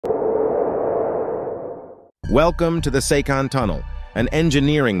Welcome to the Seikan Tunnel, an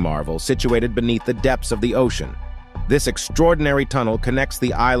engineering marvel situated beneath the depths of the ocean. This extraordinary tunnel connects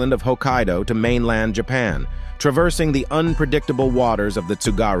the island of Hokkaido to mainland Japan, traversing the unpredictable waters of the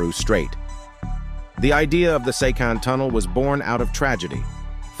Tsugaru Strait. The idea of the Seikan Tunnel was born out of tragedy.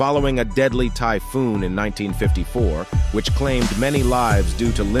 Following a deadly typhoon in 1954, which claimed many lives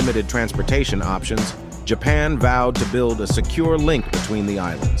due to limited transportation options, Japan vowed to build a secure link between the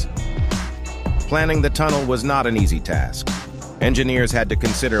islands. Planning the tunnel was not an easy task. Engineers had to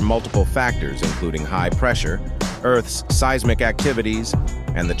consider multiple factors, including high pressure, Earth's seismic activities,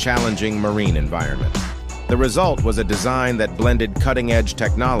 and the challenging marine environment. The result was a design that blended cutting-edge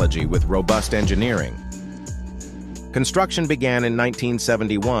technology with robust engineering. Construction began in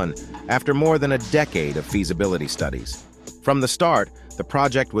 1971, after more than a decade of feasibility studies. From the start, the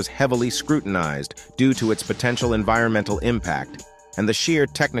project was heavily scrutinized due to its potential environmental impact and the sheer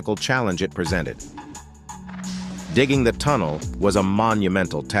technical challenge it presented. Digging the tunnel was a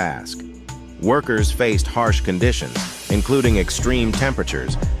monumental task. Workers faced harsh conditions, including extreme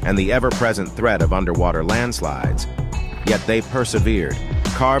temperatures and the ever-present threat of underwater landslides. Yet they persevered,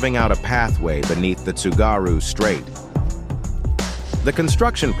 carving out a pathway beneath the Tsugaru Strait. The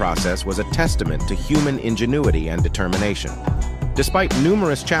construction process was a testament to human ingenuity and determination. Despite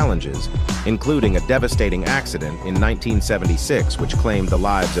numerous challenges, including a devastating accident in 1976 which claimed the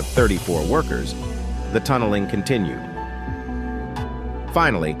lives of 34 workers, the tunneling continued.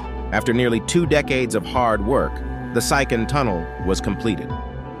 Finally, after nearly 2 decades of hard work, the Seikan Tunnel was completed.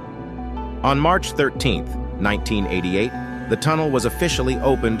 On March 13, 1988, the tunnel was officially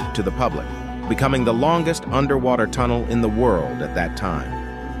opened to the public, becoming the longest underwater tunnel in the world at that time.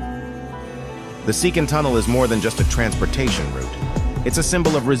 The Seikan Tunnel is more than just a transportation route. It's a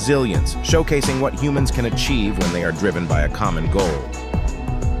symbol of resilience, showcasing what humans can achieve when they are driven by a common goal.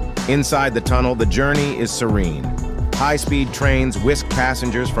 Inside the tunnel, the journey is serene. High-speed trains whisk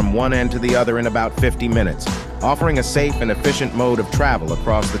passengers from one end to the other in about 50 minutes, offering a safe and efficient mode of travel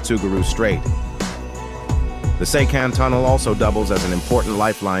across the Tsugaru Strait. The Seikan Tunnel also doubles as an important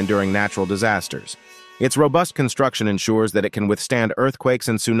lifeline during natural disasters. Its robust construction ensures that it can withstand earthquakes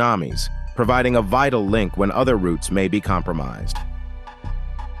and tsunamis, providing a vital link when other routes may be compromised.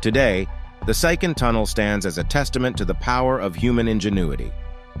 Today, the Seikan Tunnel stands as a testament to the power of human ingenuity.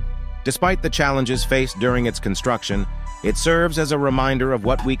 Despite the challenges faced during its construction, it serves as a reminder of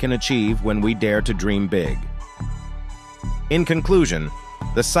what we can achieve when we dare to dream big. In conclusion,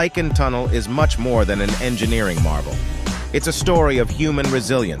 the Seikan Tunnel is much more than an engineering marvel. It's a story of human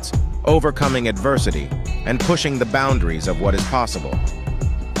resilience, overcoming adversity, and pushing the boundaries of what is possible.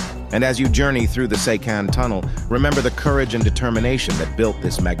 And as you journey through the Seikan Tunnel, remember the courage and determination that built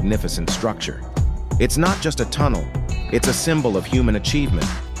this magnificent structure. It's not just a tunnel, it's a symbol of human achievement,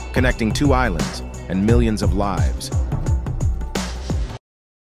 connecting 2 islands and millions of lives.